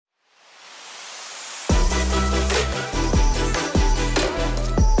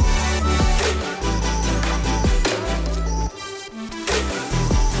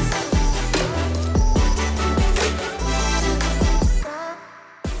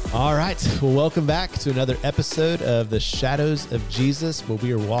All right. Well, welcome back to another episode of The Shadows of Jesus, where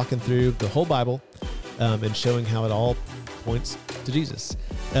we are walking through the whole Bible and showing how it all points to Jesus.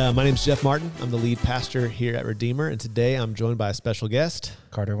 My name is Jeff Martin. I'm the lead pastor here at Redeemer, and today I'm joined by a special guest,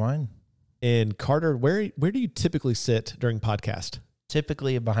 Carter Wine. And Carter, where do you typically sit during podcast?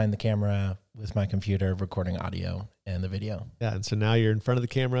 Typically behind the camera with my computer, recording audio and the video. Yeah, and so now you're in front of the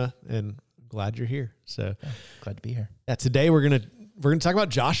camera, and glad you're here. So glad to be here. Yeah, today we're gonna talk about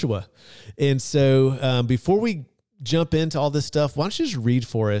Joshua, and so before we jump into all this stuff, why don't you just read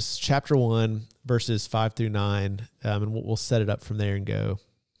for us chapter 1, verses 5 through 9, and we'll set it up from there and go.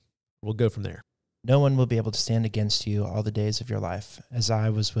 We'll go from there. No one will be able to stand against you all the days of your life. As I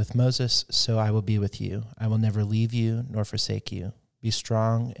was with Moses, so I will be with you. I will never leave you nor forsake you. Be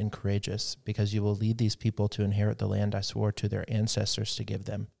strong and courageous, because you will lead these people to inherit the land I swore to their ancestors to give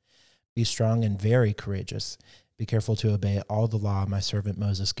them. Be strong and very courageous. Be careful to obey all the law my servant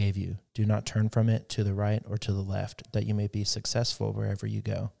Moses gave you. Do not turn from it to the right or to the left, that you may be successful wherever you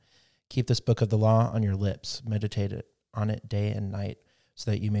go. Keep this book of the law on your lips. Meditate on it day and night, so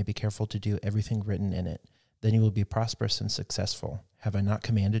that you may be careful to do everything written in it. Then you will be prosperous and successful. Have I not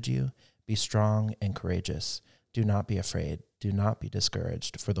commanded you? Be strong and courageous. Do not be afraid. Do not be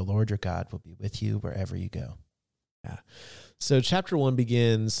discouraged, for the Lord your God will be with you wherever you go. Yeah. So chapter 1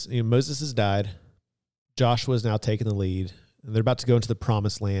 begins, Moses has died. Joshua is now taking the lead, and they're about to go into the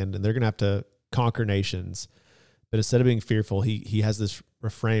promised land, and they're going to have to conquer nations. But instead of being fearful, he has this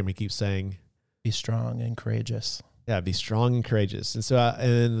refrain. He keeps saying, be strong and courageous. Yeah, be strong and courageous. And so,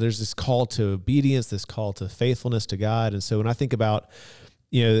 and there's this call to obedience, this call to faithfulness to God. And so when I think about,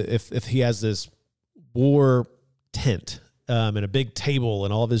 if he has this war tent and a big table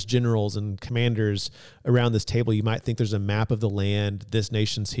and all of his generals and commanders around this table, you might think there's a map of the land. This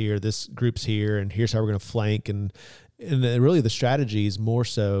nation's here, this group's here, and here's how we're going to flank. And really the strategy is more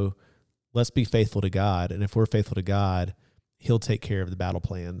so, let's be faithful to God. And if we're faithful to God, he'll take care of the battle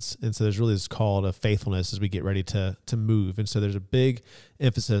plans. And so there's really this call to faithfulness as we get ready to move. And so there's a big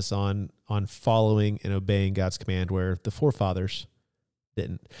emphasis on following and obeying God's command, where the forefathers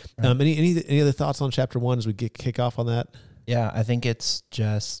didn't. Right. Any other thoughts on chapter 1 as we kick off on that? Yeah, I think it's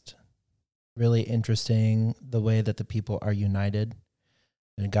just really interesting the way that the people are united.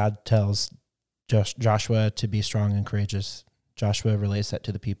 And God tells Joshua to be strong and courageous. Joshua relays that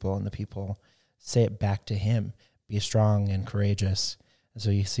to the people, and the people say it back to him. Be strong and courageous. And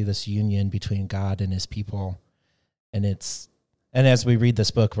so you see this union between God and his people. And as we read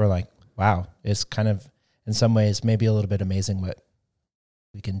this book, we're like, wow, it's kind of, in some ways, maybe a little bit amazing what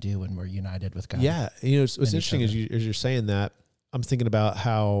we can do when we're united with God. Yeah. What's interesting as you're saying that, I'm thinking about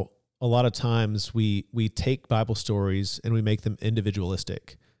how a lot of times we take Bible stories and we make them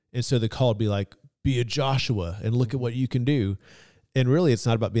individualistic. And so the call would be like, be a Joshua and look at what you can do. And really, it's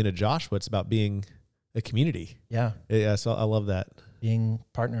not about being a Joshua. It's about being a community. Yeah. Yeah. So I love that. Being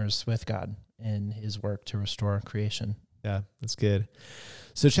partners with God in his work to restore creation. Yeah, that's good.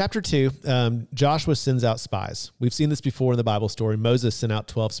 So chapter 2, Joshua sends out spies. We've seen this before in the Bible story. Moses sent out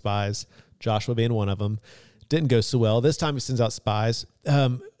 12 spies, Joshua being one of them. Didn't go so well. This time he sends out spies.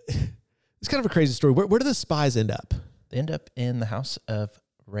 It's kind of a crazy story. Where do the spies end up? They end up in the house of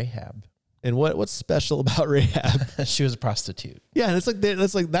Rahab. And what's special about Rahab? She was a prostitute. Yeah, and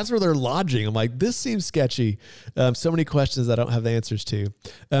that's where they're lodging. I'm like, this seems sketchy. So many questions I don't have the answers to.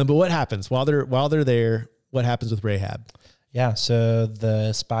 But what happens while they're there? What happens with Rahab? Yeah, so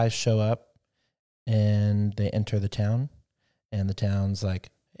the spies show up and they enter the town, and the town's like,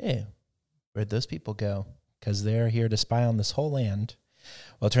 hey, where'd those people go? Because they're here to spy on this whole land.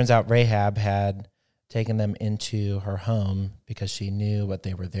 Well, it turns out Rahab had taken them into her home because she knew what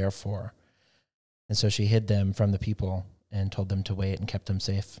they were there for. And so she hid them from the people and told them to wait and kept them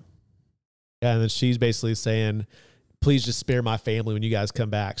safe. Yeah, and then she's basically saying, please just spare my family when you guys come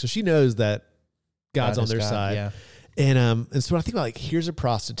back. So she knows that God's on their side. Yeah. And so when I think about, like, here's a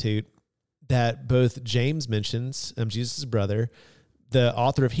prostitute that both James mentions, Jesus' brother, the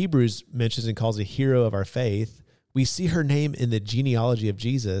author of Hebrews mentions and calls a hero of our faith. We see her name in the genealogy of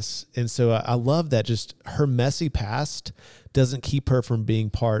Jesus. And so I love that just her messy past doesn't keep her from being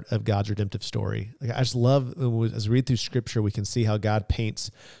part of God's redemptive story. Like, I just love, as we read through Scripture, we can see how God paints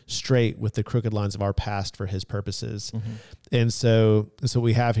straight with the crooked lines of our past for his purposes. Mm-hmm. And so what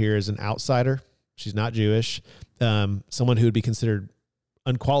we have here is an outsider. She's not Jewish, someone who would be considered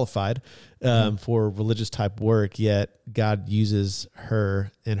unqualified for religious type work, yet God uses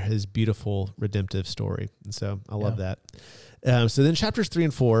her in his beautiful redemptive story. And so I love that. So then chapters 3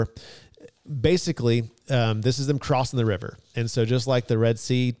 and 4, basically, this is them crossing the river. And so just like the Red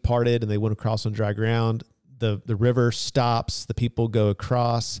Sea parted and they went across on dry ground, the river stops, the people go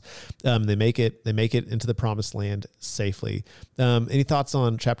across, they make it into the promised land safely. Any thoughts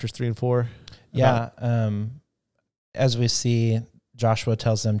on chapters 3 and 4? Yeah. As we see, Joshua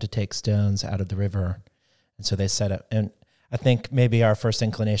tells them to take stones out of the river. And so they set up, and I think maybe our first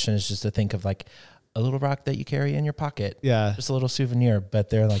inclination is just to think of like a little rock that you carry in your pocket. Yeah. Just a little souvenir, but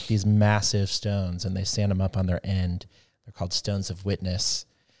they're like these massive stones, and they stand them up on their end. They're called stones of witness.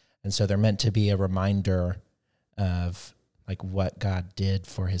 And so they're meant to be a reminder of like what God did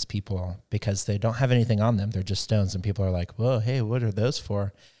for his people, because they don't have anything on them. They're just stones, and people are like, whoa, hey, what are those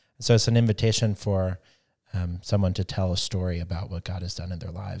for? And so it's an invitation for someone to tell a story about what God has done in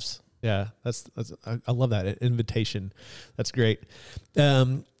their lives. Yeah, I love that invitation. That's great.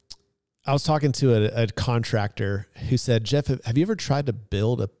 I was talking to a contractor who said, Jeff, have you ever tried to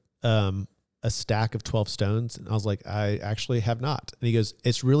build a stack of 12 stones? And I was like, I actually have not. And he goes,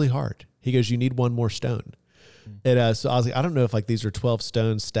 it's really hard. He goes, you need one more stone. And so I was like, I don't know if like these are 12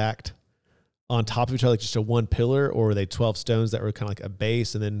 stones stacked on top of each other, like just a one pillar, or were they 12 stones that were kind of like a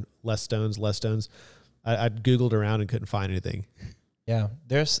base and then less stones. I Googled around and couldn't find anything. Yeah,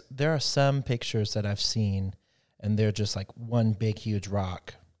 there are some pictures that I've seen, and they're just like one big, huge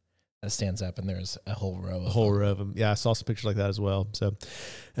rock that stands up, and there's a whole row of them. Yeah, I saw some pictures like that as well. So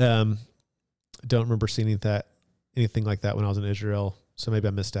don't remember seeing anything like that when I was in Israel. So maybe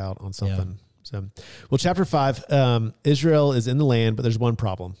I missed out on something. Yeah. So, well, chapter 5, Israel is in the land, but there's one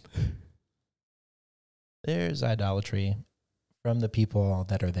problem. There's idolatry from the people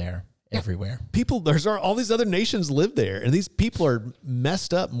that are there. Everywhere. People, all these other nations live there, and these people are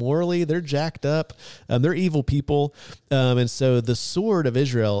messed up morally. They're jacked up. They're evil people. And so the sword of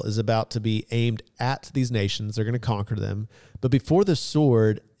Israel is about to be aimed at these nations. They're going to conquer them. But before the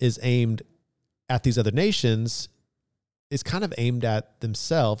sword is aimed at these other nations, it's kind of aimed at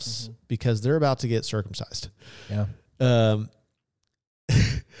themselves because they're about to get circumcised. Yeah.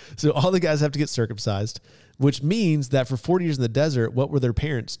 So all the guys have to get circumcised, which means that for 40 years in the desert, what were their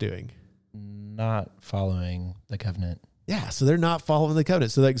parents doing? Not following the covenant. Yeah, so they're not following the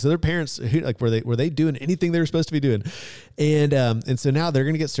covenant. So their parents, were they doing anything they were supposed to be doing? And so now they're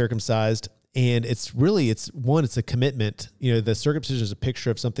going to get circumcised, and it's a commitment. You know, the circumcision is a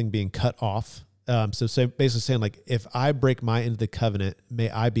picture of something being cut off. So basically saying like, if I break my end of the covenant, may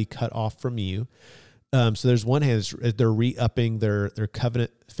I be cut off from you. So there's one hand, they're re-upping their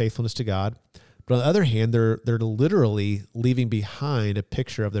covenant faithfulness to God. But on the other hand, they're literally leaving behind a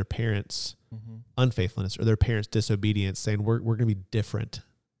picture of their parents' unfaithfulness or their parents' disobedience, saying we're going to be different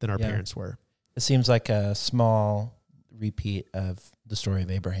than our parents were. It seems like a small repeat of the story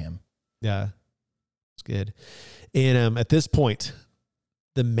of Abraham. Yeah, it's good. And at this point,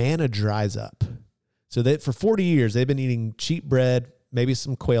 the manna dries up. So that for 40 years, they've been eating cheap bread, maybe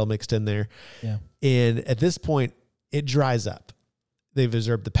some quail mixed in there. Yeah. And at this point, it dries up. They've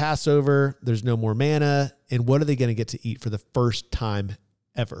observed the Passover. There's no more manna. And what are they going to get to eat for the first time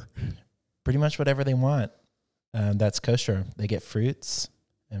ever? Pretty much whatever they want. That's kosher. They get fruits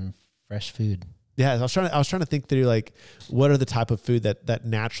and fresh food. Yeah, I was trying to think through like what are the type of food that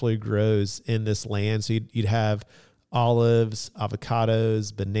naturally grows in this land. So you'd have olives,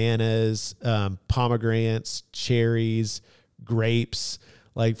 avocados, bananas, pomegranates, cherries, grapes.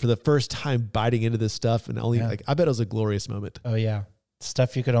 Like for the first time biting into this stuff, and I bet it was a glorious moment. Oh yeah,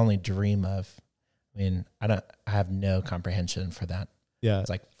 stuff you could only dream of. I mean, I have no comprehension for that. Yeah, it's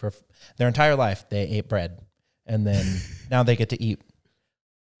like for their entire life they ate bread, and then now they get to eat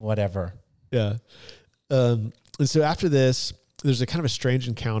whatever. Yeah, and so after this, there's a kind of a strange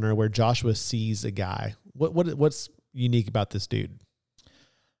encounter where Joshua sees a guy. What's unique about this dude?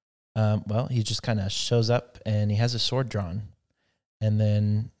 Well, he just kind of shows up and he has a sword drawn. And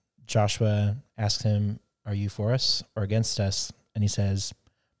then Joshua asks him, are you for us or against us? And he says,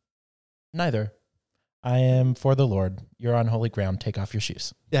 neither. I am for the Lord. You're on holy ground. Take off your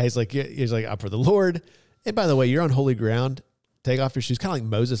shoes. Yeah, he's like, I'm for the Lord. And by the way, you're on holy ground. Take off your shoes. Kind of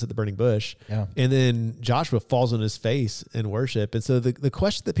like Moses at the burning bush. Yeah. And then Joshua falls on his face in worship. And so the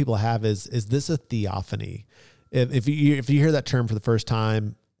question that people have is this a theophany? If you hear that term for the first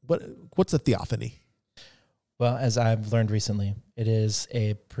time, what's a theophany? Well, as I've learned recently, it is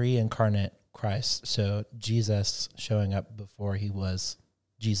a pre-incarnate Christ. So Jesus showing up before he was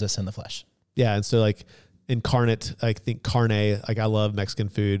Jesus in the flesh. Yeah. And so like incarnate, I think carne, like I love Mexican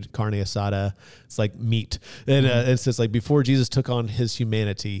food, carne asada. It's like meat. And it's just like before Jesus took on his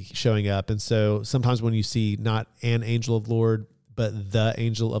humanity showing up. And so sometimes when you see not an angel of the Lord, but the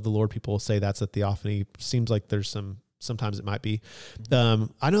angel of the Lord, people will say that's a theophany. Seems like there's sometimes it might be.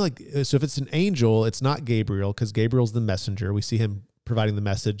 I know so if it's an angel, it's not Gabriel because Gabriel's the messenger. We see him providing the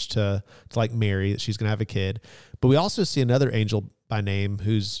message to like Mary that she's going to have a kid. But we also see another angel by name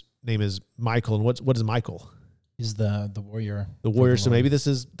whose name is Michael. And what is Michael? He's the warrior. The warrior. So maybe this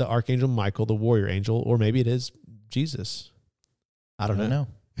is the archangel Michael, the warrior angel, or maybe it is Jesus. I don't know.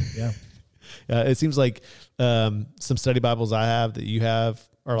 Yeah. It seems like some study Bibles I have that you have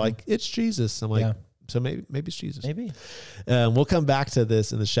are like, it's Jesus. I'm like, so maybe it's Jesus. Maybe. We'll come back to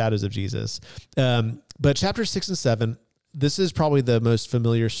this in the shadows of Jesus. But chapter 6 and 7, this is probably the most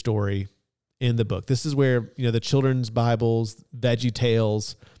familiar story in the book. This is where, the children's Bibles, Veggie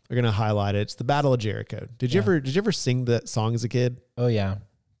Tales are going to highlight it. It's the Battle of Jericho. Did you ever sing that song as a kid? Oh yeah.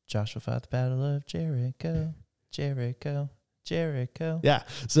 Joshua fought the Battle of Jericho, Jericho. Yeah.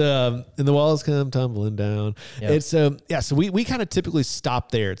 So, and the walls come tumbling down. Yep. It's so we kind of typically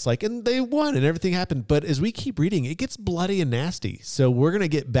stop there. It's like, and they won and everything happened. But as we keep reading, it gets bloody and nasty. So we're going to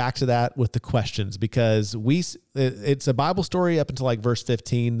get back to that with the questions, because it's a Bible story up until like verse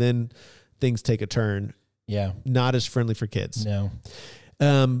 15. Then things take a turn. Yeah. Not as friendly for kids. No.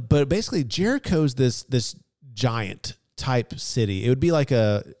 But basically Jericho's this giant type city. It would be like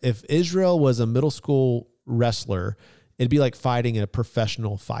if Israel was a middle school wrestler, it'd be like fighting a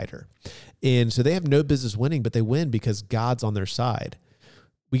professional fighter. And so they have no business winning, but they win because God's on their side.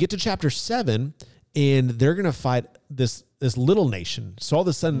 We get to chapter 7, and they're going to fight this little nation. So all of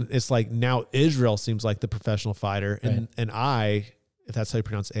a sudden, it's like now Israel seems like the professional fighter, and Ai, if that's how you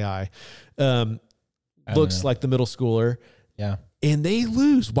pronounce AI, looks like the middle schooler. Yeah. And they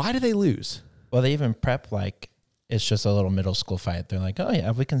lose. Why do they lose? Well, they even prep like it's just a little middle school fight. They're like, oh yeah,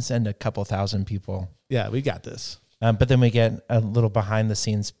 we can send a couple thousand people. Yeah, we got this. But then we get a little behind the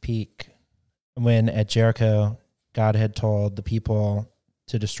scenes peek when at Jericho, God had told the people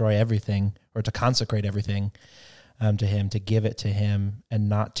to destroy everything, or to consecrate everything to him, to give it to him and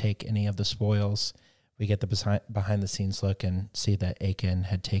not take any of the spoils. We get the behind the scenes look and see that Achan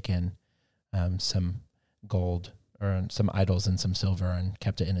had taken some gold or some idols and some silver and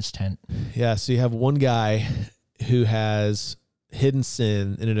kept it in his tent. Yeah. So you have one guy who has hidden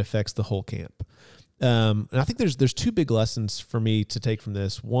sin, and it affects the whole camp. And I think there's two big lessons for me to take from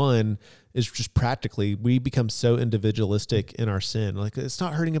this. One is just practically, we become so individualistic in our sin. Like, it's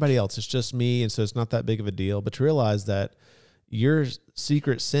not hurting anybody else. It's just me. And so it's not that big of a deal. But to realize that your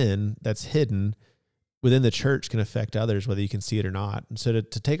secret sin that's hidden within the church can affect others, whether you can see it or not. And so to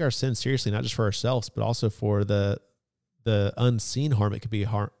take our sin seriously, not just for ourselves, but also for the unseen harm it could be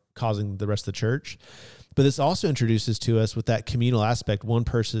causing the rest of the church. But this also introduces to us, with that communal aspect, one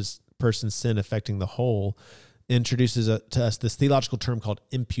person's sin affecting the whole, introduces to us this theological term called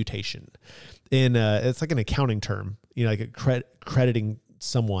imputation. And it's like an accounting term, like crediting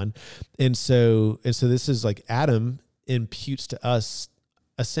someone. And so this is like Adam imputes to us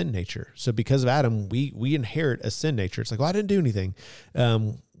a sin nature. So because of Adam, we inherit a sin nature. It's like, well, I didn't do anything.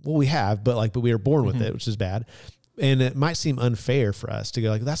 Well, we have, but we were born with it, which is bad. And it might seem unfair for us to go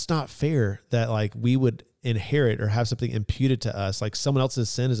like, that's not fair that like we would inherit or have something imputed to us. Like someone else's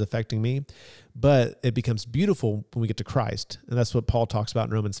sin is affecting me, but it becomes beautiful when we get to Christ. And that's what Paul talks about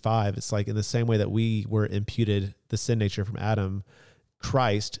in Romans 5. It's like in the same way that we were imputed the sin nature from Adam,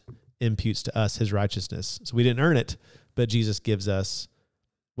 Christ imputes to us his righteousness. So we didn't earn it, but Jesus gives us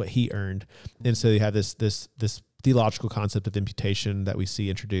what he earned. And so you have this theological concept of imputation that we see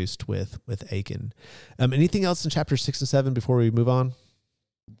introduced with Achan. Anything else in chapter 6 and 7 before we move on?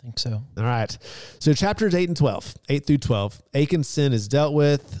 I think so. All right. So chapters 8 through 12, Achan's sin is dealt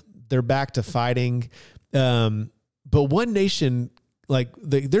with. They're back to fighting. But one nation, like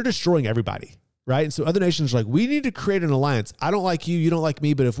they're destroying everybody, right? And so other nations are like, we need to create an alliance. I don't like you. You don't like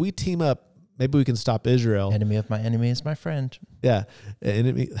me. But if we team up, maybe we can stop Israel. Enemy of my enemy is my friend. Yeah.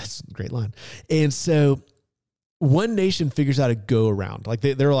 Enemy. That's a great line. And so one nation figures out a go around. Like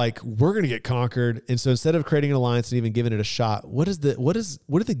they're like, we're going to get conquered. And so instead of creating an alliance and even giving it a shot, what do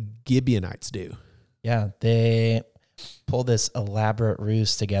the Gibeonites do? Yeah. They pull this elaborate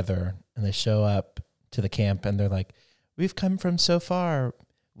ruse together, and they show up to the camp, and they're like, we've come from so far.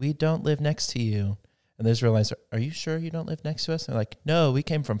 We don't live next to you. And the Israelites are you sure you don't live next to us? And they're like, no, we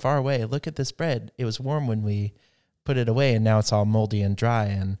came from far away. Look at this bread. It was warm when we put it away, and now it's all moldy and dry,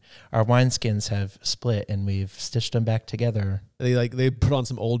 and our wineskins have split, and we've stitched them back together. They put on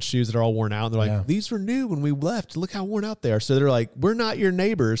some old shoes that are all worn out, and they're like, these were new when we left. Look how worn out they are. So they're like, we're not your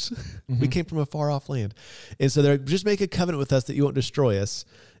neighbors. We came from a far off land. And so they're like, just make a covenant with us that you won't destroy us.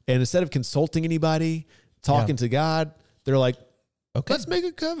 And instead of consulting anybody, talking to God, they're like, okay, let's make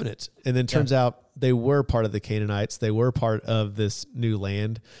a covenant. And then turns out they were part of the Canaanites. They were part of this new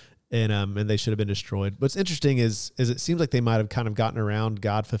land. And they should have been destroyed. What's interesting is it seems like they might have kind of gotten around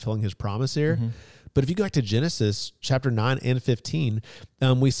God fulfilling his promise here. But if you go back to Genesis chapter 9 and 15,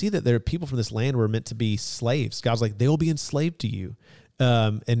 we see that there are people from this land were meant to be slaves. God's like, they will be enslaved to you.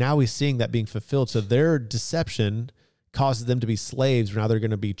 And now we're seeing that being fulfilled. So their deception causes them to be slaves. Now they're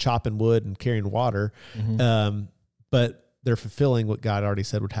going to be chopping wood and carrying water. But they're fulfilling what God already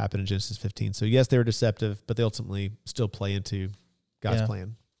said would happen in Genesis 15. So yes, they were deceptive, but they ultimately still play into God's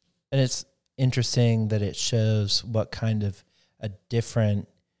plan. And it's interesting that it shows what kind of a different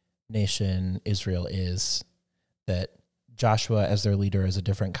nation Israel is, that Joshua as their leader is a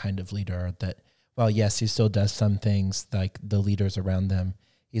different kind of leader, that while yes, he still does some things like the leaders around them,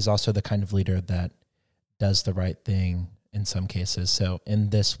 he's also the kind of leader that does the right thing in some cases. So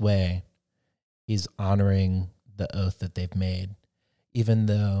in this way, he's honoring the oath that they've made, even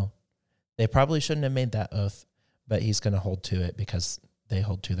though they probably shouldn't have made that oath, but he's going to hold to it because they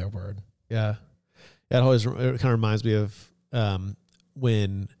hold to their word. Yeah. It kind of reminds me of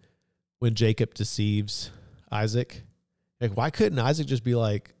when Jacob deceives Isaac. Like, why couldn't Isaac just be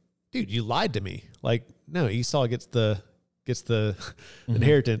like, dude, you lied to me? Like, no, Esau gets the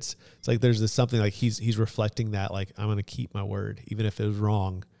inheritance. It's like there's this something like he's reflecting that, like, I'm going to keep my word, even if it was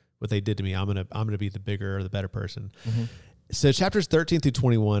wrong what they did to me. I'm gonna be the bigger or the better person. So chapters 13 through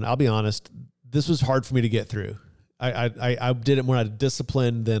 21, I'll be honest, this was hard for me to get through. I did it more out of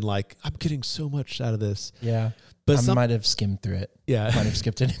discipline than like, I'm getting so much out of this. Yeah. But I might have skimmed through it. Yeah. Might have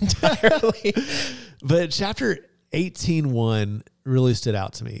skipped it entirely. But chapter 18:1 really stood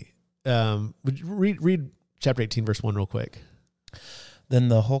out to me. Read chapter 18, verse 1 real quick. Then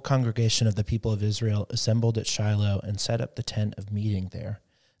the whole congregation of the people of Israel assembled at Shiloh and set up the tent of meeting there.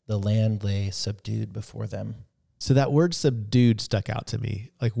 The land lay subdued before them. So that word subdued stuck out to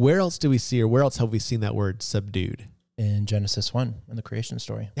me. Like, where else do we see, or where else have we seen that word subdued? In Genesis 1, in the creation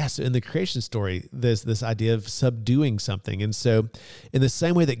story. Yeah, so in the creation story, there's this idea of subduing something. And so in the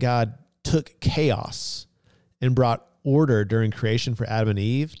same way that God took chaos and brought order during creation for Adam and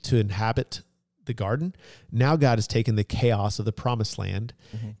Eve to inhabit the garden, now God has taken the chaos of the promised land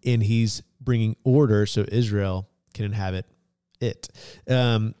and he's bringing order so Israel can inhabit it.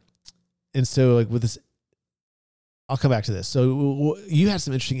 And so like with this, I'll come back to this. So you had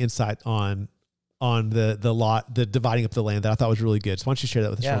some interesting insight on the dividing up the land that I thought was really good. So why don't you share that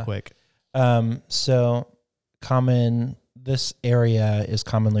with us real quick? So this area is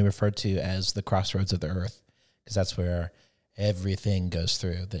commonly referred to as the crossroads of the earth, because that's where everything goes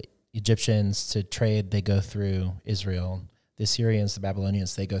through. The Egyptians, to trade, they go through Israel. The Assyrians, the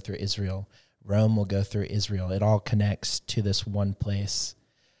Babylonians, they go through Israel. Rome will go through Israel. It all connects to this one place.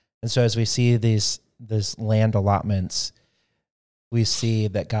 And so as we see these land allotments, we see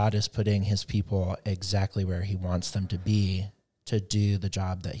that God is putting his people exactly where he wants them to be to do the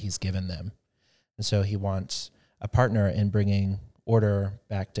job that he's given them. And so he wants a partner in bringing order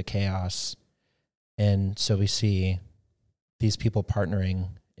back to chaos. And so we see these people partnering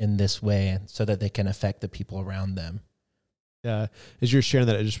in this way so that they can affect the people around them. Yeah. As you're sharing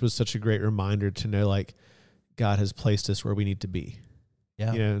that, it just was such a great reminder to know, like, God has placed us where we need to be.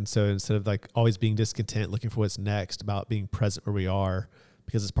 Yeah. You know, and so instead of like always being discontent, looking for what's next, about being present where we are,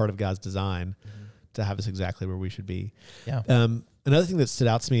 because it's part of God's design to have us exactly where we should be. Yeah. Another thing that stood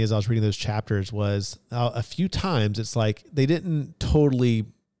out to me as I was reading those chapters was a few times it's like they didn't totally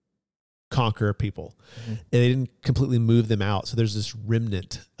conquer people. And they didn't completely move them out. So there's this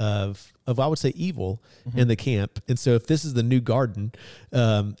remnant of I would say evil in the camp. And so if this is the new garden,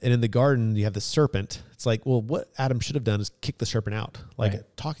 and in the garden you have the serpent, it's like, well, what Adam should have done is kick the serpent out, like a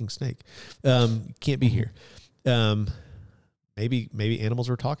talking snake. Can't be here. Maybe animals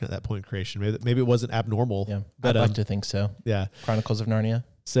were talking at that point in creation. Maybe it wasn't abnormal. Yeah, but I'd like to think so. Yeah. Chronicles of Narnia.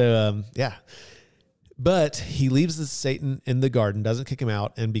 So, yeah. But he leaves the Satan in the garden, doesn't kick him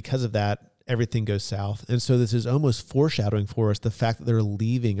out, and because of that, everything goes south. And so this is almost foreshadowing for us the fact that they're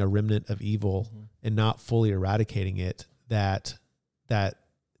leaving a remnant of evil and not fully eradicating it, that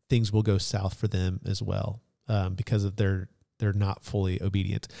things will go south for them as well, because of they're not fully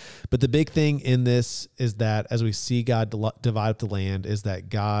obedient. But the big thing in this is that as we see God divide up the land, is that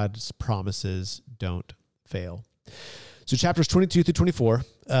God's promises don't fail. So chapters 22 through 24,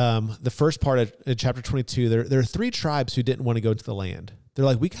 the first part of chapter 22, there are three tribes who didn't want to go into the land. They're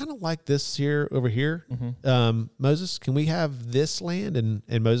like, we kind of like this here over here. Moses, can we have this land?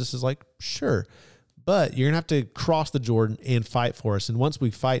 And Moses is like, sure, but you're going to have to cross the Jordan and fight for us. And once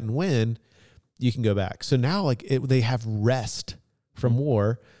we fight and win, you can go back. So now like they have rest from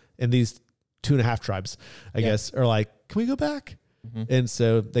war. And these 2.5 tribes, I guess, are like, can we go back? And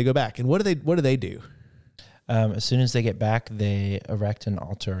so they go back. And what do they do? As soon as they get back, they erect an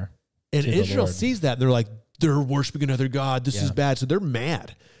altar. And Israel sees that and they're like, they're worshiping another god. This is Yeah. bad. So they're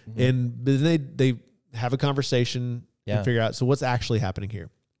mad. Mm-hmm. And then they have a conversation and figure out, so what's actually happening here?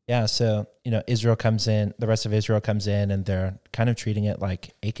 Yeah. So, Israel comes in, the rest of Israel comes in, and they're kind of treating it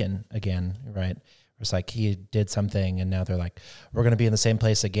like Achan again, right? It's like he did something, and now they're like, we're going to be in the same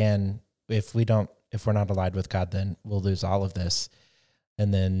place again. If we're not aligned with God, then we'll lose all of this.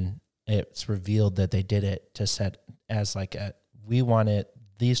 And then it's revealed that they did it to set as like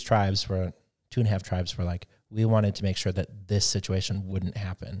these tribes were 2.5 tribes were like, we wanted to make sure that this situation wouldn't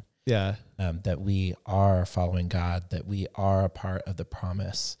happen. Yeah. That we are following God, that we are a part of the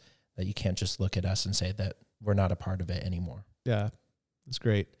promise, that you can't just look at us and say that we're not a part of it anymore. Yeah. That's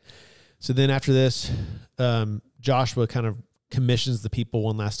great. So then after this, Joshua kind of commissions the people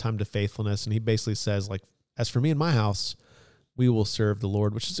one last time to faithfulness. And he basically says, like, as for me and my house, we will serve the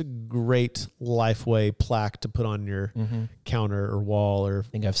Lord, which is a great Lifeway plaque to put on your counter or wall or I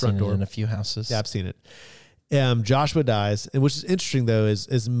think I've front seen door. it in a few houses. Yeah, I've seen it. Joshua dies, and which is interesting though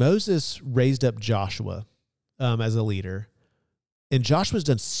is Moses raised up Joshua as a leader, and Joshua's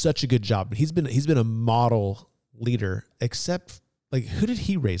done such a good job. He's been a model leader. Except, like, who did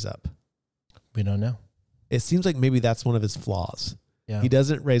he raise up? We don't know. It seems like maybe that's one of his flaws. Yeah. He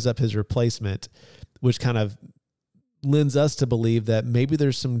doesn't raise up his replacement, which kind of lends us to believe that maybe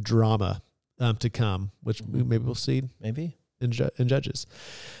there's some drama to come, which maybe we'll see. Maybe. In Judges.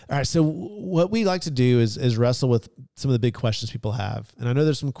 All right. So what we like to do is wrestle with some of the big questions people have. And I know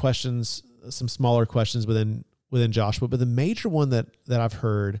there's some questions, some smaller questions within Joshua, but the major one that I've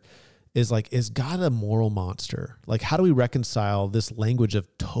heard is like, is God a moral monster? Like, how do we reconcile this language of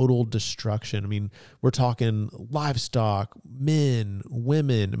total destruction? I mean, we're talking livestock, men,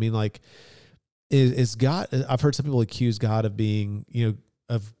 women. I mean, like, is God, I've heard some people accuse God of being,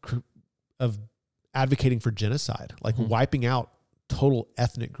 of advocating for genocide, like wiping out total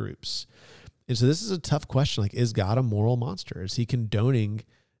ethnic groups. And so this is a tough question. Like, is God a moral monster? Is he condoning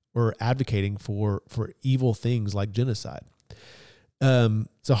or advocating for evil things like genocide?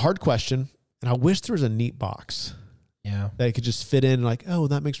 It's a hard question. And I wish there was a neat box that it could just fit in, like, oh,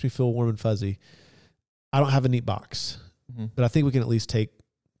 that makes me feel warm and fuzzy. I don't have a neat box, but I think we can at least take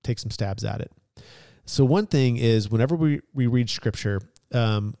some stabs at it. So one thing is, whenever we read scripture,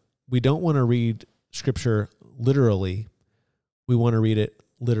 we don't want to read scripture literally. We want to read it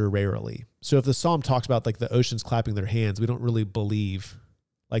literarily. So if the psalm talks about like the oceans clapping their hands, we don't really believe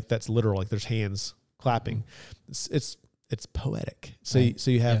like that's literal, like there's hands clapping. It's poetic. So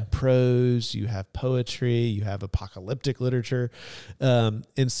you have prose, you have poetry, you have apocalyptic literature.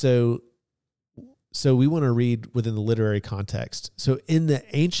 And so we want to read within the literary context. So in the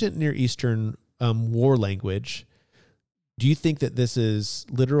ancient Near Eastern war language, do you think that this is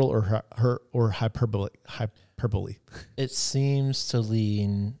literal or hyperbole? It seems to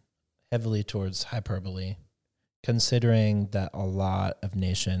lean heavily towards hyperbole, considering that a lot of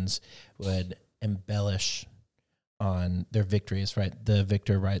nations would embellish on their victories, right? The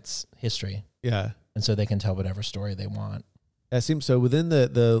victor writes history. Yeah. And so they can tell whatever story they want. It seems so. Within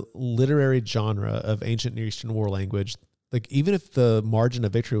the literary genre of ancient Near Eastern war language, like, even if the margin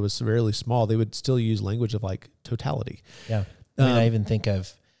of victory was severely small, they would still use language of like totality. Yeah. I mean, I even think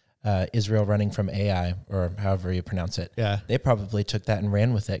of Israel running from Ai, or however you pronounce it. Yeah. They probably took that and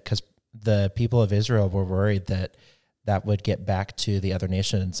ran with it because the people of Israel were worried that would get back to the other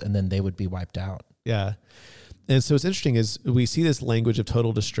nations and then they would be wiped out. Yeah. And so what's interesting is we see this language of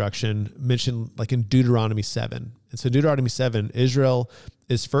total destruction mentioned like in Deuteronomy 7. And so Deuteronomy 7, Israel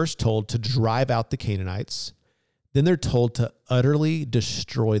is first told to drive out the Canaanites. Then they're told to utterly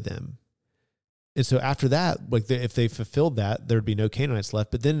destroy them. And so after that, like if they fulfilled that, there'd be no Canaanites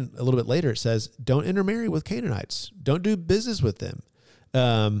left. But then a little bit later, it says, don't intermarry with Canaanites. Don't do business with them.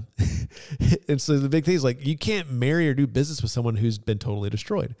 And so the big thing is like, you can't marry or do business with someone who's been totally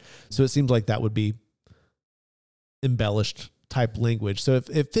destroyed. So it seems like that would be embellished type language. So if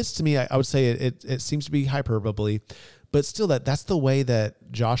it fits to me, I would say it seems to be hyperbole, but still that's the way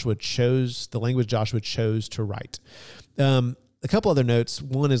that Joshua chose, the language Joshua chose to write. A couple other notes.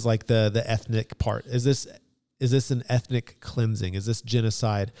 One is like the ethnic part. Is this an ethnic cleansing? Is this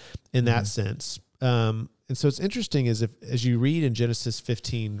genocide in that sense? And so it's interesting as you read in Genesis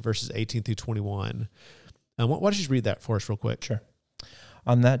 15 verses 18 through 21. Why don't you just read that for us real quick? Sure.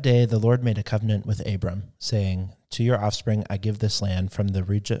 On that day, the Lord made a covenant with Abram, saying, to your offspring, I give this land from the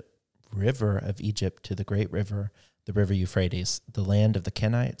river of Egypt to the great river, the river Euphrates, the land of the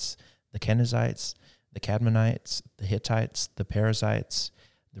Kenites, the Kenizzites, the Cadmonites, the Hittites, the Perizzites,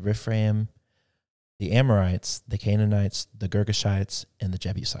 the Rephaim, the Amorites, the Canaanites, the Girgashites, and the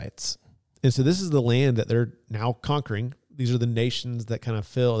Jebusites. And so this is the land that they're now conquering. these are the nations that kind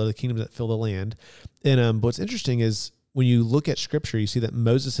of the kingdoms that fill the land. And what's interesting is when you look at scripture, you see that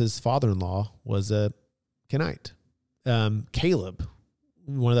Moses' father-in-law was a Kenite. Caleb,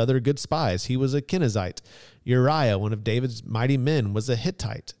 one of the other good spies, he was a Kenizzite. Uriah, one of David's mighty men, was a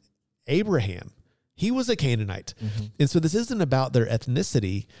Hittite. Abraham, he was a Canaanite. Mm-hmm. And so this isn't about their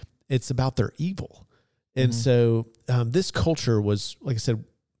ethnicity, it's about their evil. And so this culture was, like I said,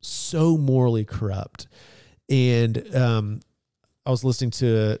 so morally corrupt. And I was listening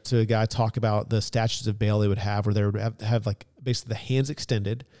to a guy talk about the statues of Baal they would have, where they would have like basically the hands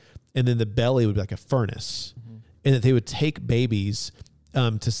extended, and then the belly would be like a furnace. Mm-hmm. And that they would take babies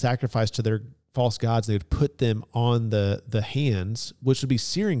to sacrifice to their false gods. They would put them on the hands, which would be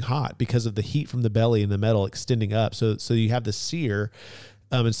searing hot because of the heat from the belly and the metal extending up. So you have the sear.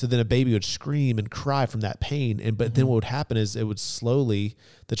 And so then a baby would scream and cry from that pain. But then what would happen is the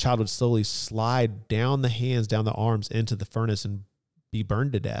child would slowly slide down the hands, down the arms into the furnace and be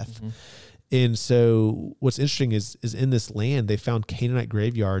burned to death. Mm-hmm. And so what's interesting is in this land, they found Canaanite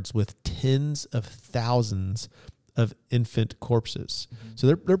graveyards with tens of thousands of infant corpses. Mm-hmm.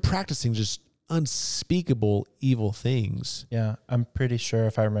 So they're practicing just unspeakable evil things. Yeah, I'm pretty sure,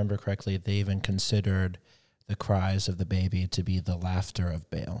 if I remember correctly, they even considered the cries of the baby to be the laughter of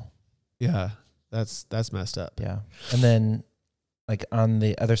Baal. Yeah, that's messed up. Yeah. And then, like, on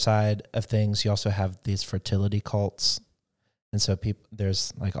the other side of things, you also have these fertility cults. And so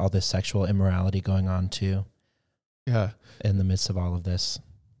there's like all this sexual immorality going on too. Yeah. In the midst of all of this.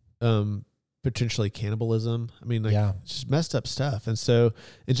 Potentially cannibalism. I mean, like, it's just messed up stuff. And so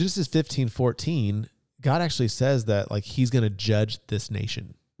in Genesis 15:14, God actually says that, like, he's going to judge this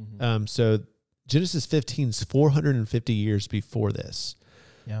nation. Mm-hmm. So Genesis 15 is 450 years before this.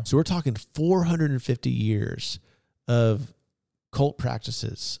 Yeah. So we're talking 450 years of cult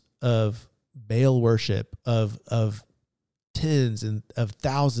practices, of Baal worship, of tens and of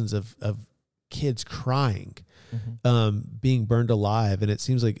thousands of kids crying, being burned alive. And it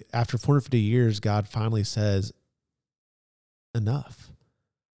seems like after 450 years, God finally says, enough.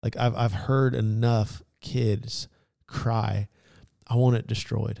 Like, I've heard enough kids cry. I want it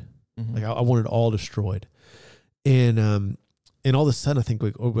destroyed. Mm-hmm. Like, I want it all destroyed. And all of a sudden I think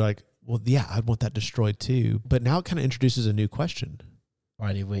we're like, well, yeah, I want that destroyed too. But now it kind of introduces a new question. Why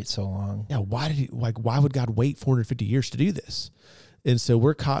did he wait so long? Yeah. Why would God wait 450 years to do this? And so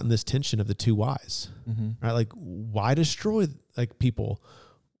we're caught in this tension of the two whys, right? Like, why destroy like people?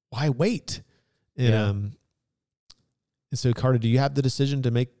 Why wait? And, and so Carter, do you have the decision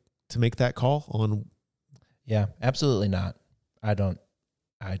to make that call on? Yeah, absolutely not. I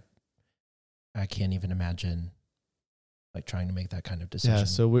can't even imagine like trying to make that kind of decision. Yeah.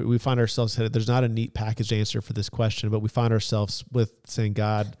 So we find ourselves headed, there's not a neat packaged answer for this question, but we find ourselves with saying,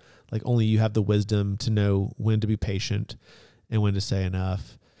 God, like, only you have the wisdom to know when to be patient and when to say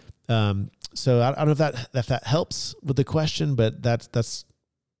enough. So I don't know if that helps with the question, but that's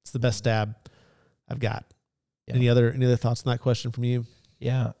the best stab I've got. Yeah. Any other thoughts on that question from you?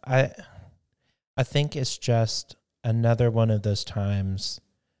 Yeah. I think it's just another one of those times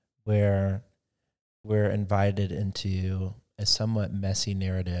where we're invited into a somewhat messy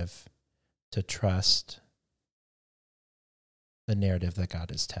narrative to trust the narrative that God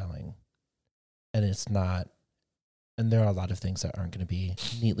is telling. And it's not, and there are a lot of things that aren't going to be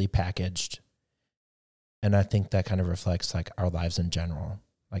neatly packaged. And I think that kind of reflects like our lives in general.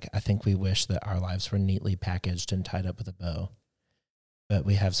 Like, I think we wish that our lives were neatly packaged and tied up with a bow, but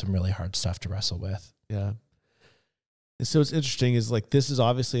we have some really hard stuff to wrestle with. Yeah. And so what's interesting is, like, this is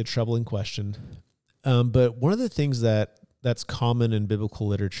obviously a troubling question. But one of the things that's common in biblical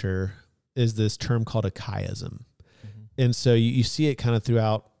literature is this term called a chiasm. Mm-hmm. And so you see it kind of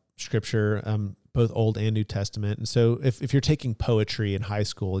throughout Scripture, both Old and New Testament. And so if you're taking poetry in high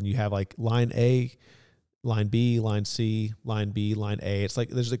school and you have like line A, line B, line C, line B, line A, it's like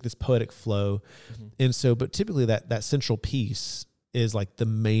there's like this poetic flow. Mm-hmm. And so, but typically that central piece is like the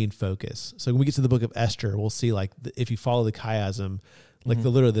main focus. So when we get to the book of Esther, we'll see like if you follow the chiasm, like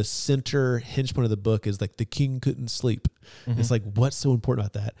the center hinge point of the book is like the king couldn't sleep. Mm-hmm. It's like, what's so important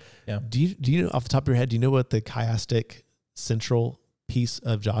about that? Yeah. Do you know off the top of your head, do you know what the chiastic central piece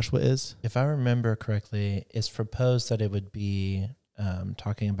of Joshua is? If I remember correctly, it's proposed that it would be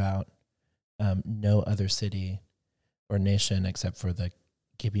talking about no other city or nation except for the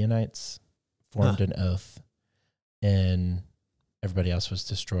Gibeonites formed an oath and everybody else was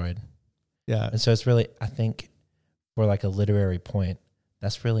destroyed. Yeah. And so it's really, I think, for like a literary point,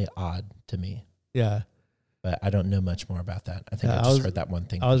 that's really odd to me. Yeah. But I don't know much more about that. I think I just heard that one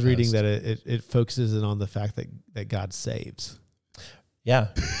thing. I was reading that it focuses in on the fact that God saves. Yeah,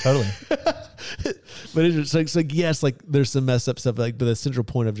 totally. But it's like, yes, like there's some messed up stuff, like, but the central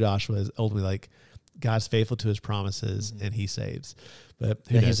point of Joshua is ultimately like God's faithful to his promises and he saves. But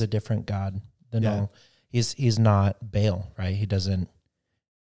he's a different God than all. He's not Baal, right? He doesn't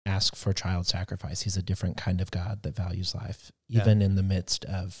ask for child sacrifice. He's a different kind of God that values life, even in the midst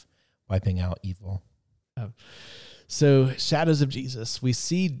of wiping out evil. So shadows of Jesus, we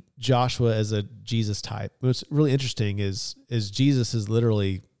see Joshua as a Jesus type. What's really interesting is Jesus is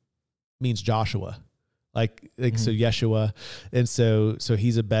literally means Joshua, like so Yeshua. And so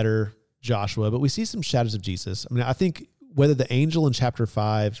he's a better Joshua, but we see some shadows of Jesus. I mean, I think whether the angel in chapter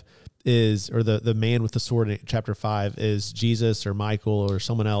 5 is, or the man with the sword in chapter 5 is Jesus or Michael or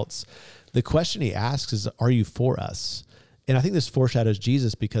someone else, the question he asks is, are you for us? And I think this foreshadows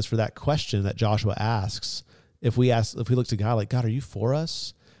Jesus, because for that question that Joshua asks, if we look to God, like, God, are you for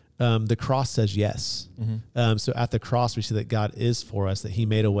us? The cross says yes. So at the cross, we see that God is for us, that he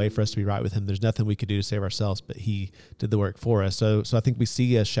made a way for us to be right with him. There's nothing we could do to save ourselves, but he did the work for us. So I think we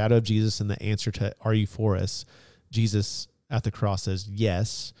see a shadow of Jesus in the answer to, are you for us? Jesus at the cross says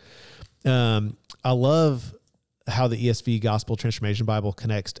yes. I love how the ESV Gospel Transformation Bible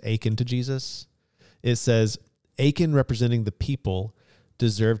connects Achan to Jesus. It says, Achan, representing the people,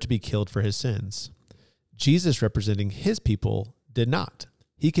 deserved to be killed for his sins. Jesus, representing his people, did not.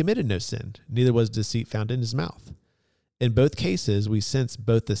 He committed no sin, neither was deceit found in his mouth. In both cases, we sense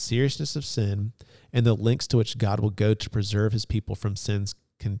both the seriousness of sin and the lengths to which God will go to preserve his people from sin's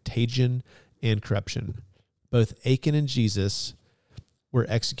contagion and corruption. Both Achan and Jesus were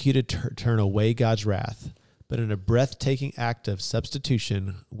executed to turn away God's wrath, but in a breathtaking act of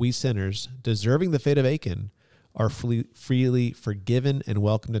substitution, we sinners, deserving the fate of Achan, are freely forgiven and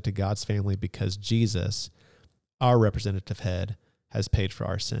welcomed into God's family because Jesus, our representative head, has paid for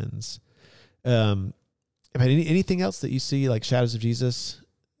our sins. Anything else that you see like shadows of Jesus?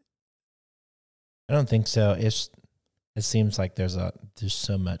 I don't think so. It seems like there's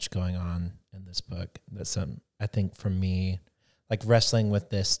so much going on in this book that I think for me, like wrestling with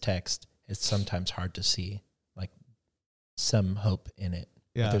this text, it's sometimes hard to see like some hope in it.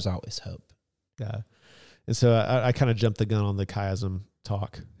 Yeah. But there's always hope. Yeah. And so I kind of jumped the gun on the chiasm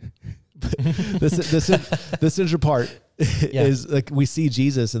talk. The central part is like we see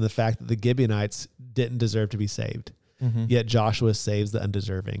Jesus in the fact that the Gibeonites didn't deserve to be saved. Yet Joshua saves the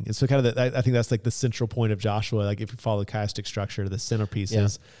undeserving. And so kind of I think that's like the central point of Joshua. Like if you follow the chiastic structure, the centerpiece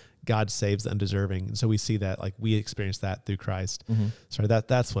is God saves the undeserving. And so we see that, like we experience that through Christ. Sorry,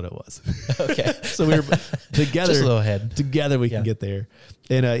 that's what it was. Okay. So we were together. Just a little ahead. Together we can get there.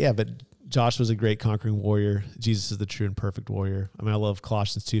 And but Josh was a great conquering warrior. Jesus is the true and perfect warrior. I mean, I love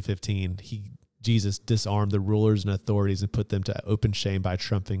Colossians 2:15. Jesus disarmed the rulers and authorities and put them to open shame by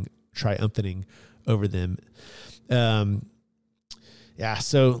triumphing over them. So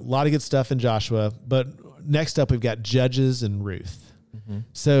a lot of good stuff in Joshua. But next up, we've got Judges and Ruth.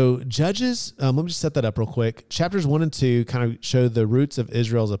 So Judges, let me just set that up real quick. Chapters 1 and 2 kind of show the roots of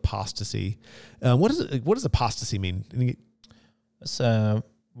Israel's apostasy. What does apostasy mean? It's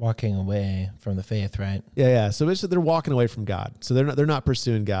walking away from the faith, right? Yeah. So basically they're walking away from God. So they're not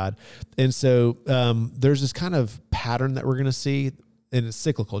pursuing God. And so there's this kind of pattern that we're going to see, and it's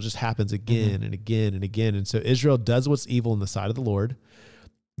cyclical. It just happens again and again and again. And so Israel does what's evil in the sight of the Lord.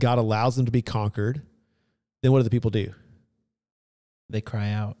 God allows them to be conquered. Then what do the people do? They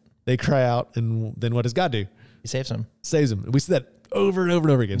cry out. And then what does God do? He saves them. We see that over and over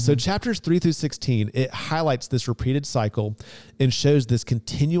and over again. So chapters 3 through 16, it highlights this repeated cycle and shows this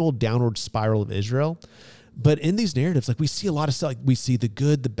continual downward spiral of Israel. But in these narratives, like we see a lot of stuff. Like we see the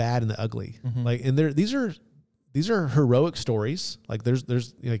good, the bad, and the ugly. Like, and these are heroic stories. Like there's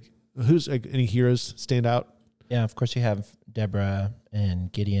like who's like any heroes stand out? Yeah, of course you have Deborah and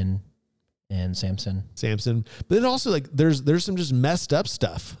Gideon and Samson. But then also like there's some just messed up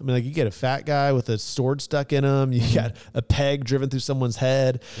stuff. I mean, like you get a fat guy with a sword stuck in him. You got a peg driven through someone's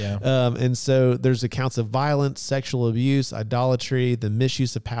head. Yeah. And so there's accounts of violence, sexual abuse, idolatry, the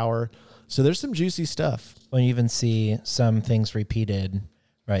misuse of power. So there's some juicy stuff. Well, you even see some things repeated,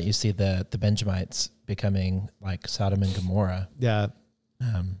 right? You see the Benjamites becoming like Sodom and Gomorrah. Yeah.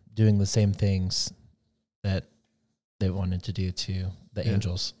 Doing the same things that they wanted to do to the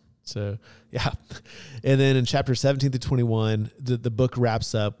angels. So, yeah. And then in chapter 17 to 21, the book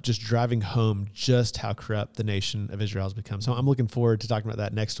wraps up just driving home just how corrupt the nation of Israel has become. So I'm looking forward to talking about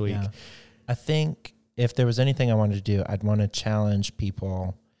that next week. Yeah. I think if there was anything I wanted to do, I'd want to challenge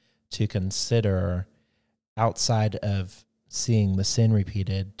people to consider, outside of seeing the sin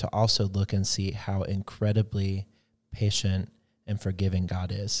repeated, to also look and see how incredibly patient and forgiving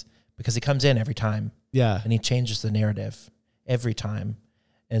God is. Because he comes in every time. Yeah. And he changes the narrative every time.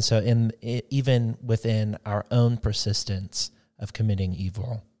 And so even within our own persistence of committing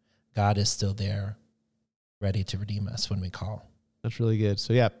evil, God is still there, ready to redeem us when we call. That's really good.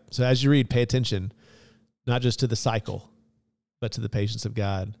 So yeah, so as you read, pay attention, not just to the cycle, but to the patience of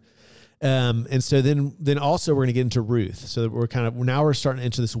God. And so then also we're going to get into Ruth. So we're starting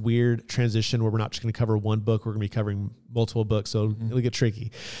into this weird transition where we're not just going to cover one book. We're going to be covering multiple books. So it'll get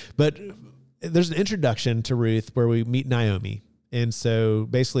tricky, but there's an introduction to Ruth where we meet Naomi. And so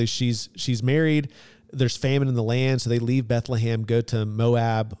basically she's married. There's famine in the land. So they leave Bethlehem, go to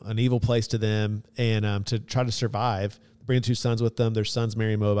Moab, an evil place to them, and to try to survive. Bring 2 sons with them. Their sons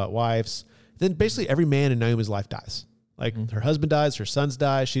marry Moabite wives. Then basically every man in Naomi's life dies. Like her husband dies, her sons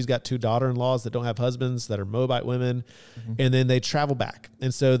die. She's got 2 daughter-in-laws that don't have husbands that are Moabite women. And then they travel back.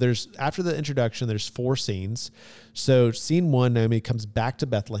 And so after the introduction, there's 4 scenes. So scene 1, Naomi comes back to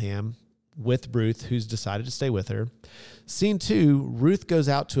Bethlehem with Ruth, who's decided to stay with her. Scene 2, Ruth goes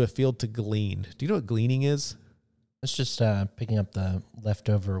out to a field to glean. Do you know what gleaning is? It's just picking up the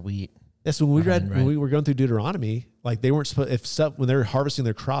leftover wheat. Yes, when we were going through Deuteronomy, like they weren't supposed, when they were harvesting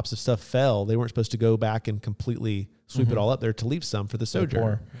their crops, if stuff fell, they weren't supposed to go back and completely sweep it all up there, to leave some for the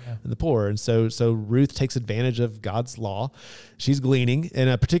sojourner and the poor. And so Ruth takes advantage of God's law. She's gleaning, and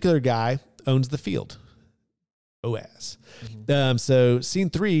a particular guy owns the field, Boaz. So scene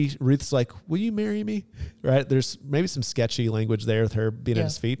 3, Ruth's like, will you marry me? Right? There's maybe some sketchy language there with her being at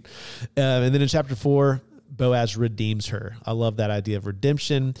his feet. And then in chapter 4, Boaz redeems her. I love that idea of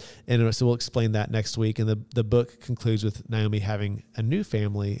redemption. And so we'll explain that next week. And the book concludes with Naomi having a new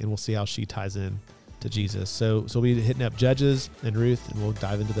family, and we'll see how she ties in to Jesus. So we'll be hitting up Judges and Ruth, and we'll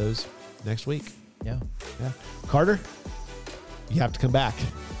dive into those next week. Yeah. Carter, you have to come back.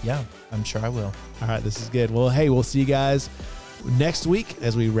 Yeah, I'm sure I will. All right, this is good. Well, hey, we'll see you guys next week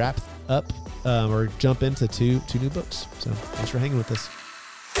as we wrap up or jump into two new books. So thanks for hanging with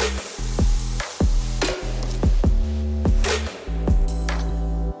us.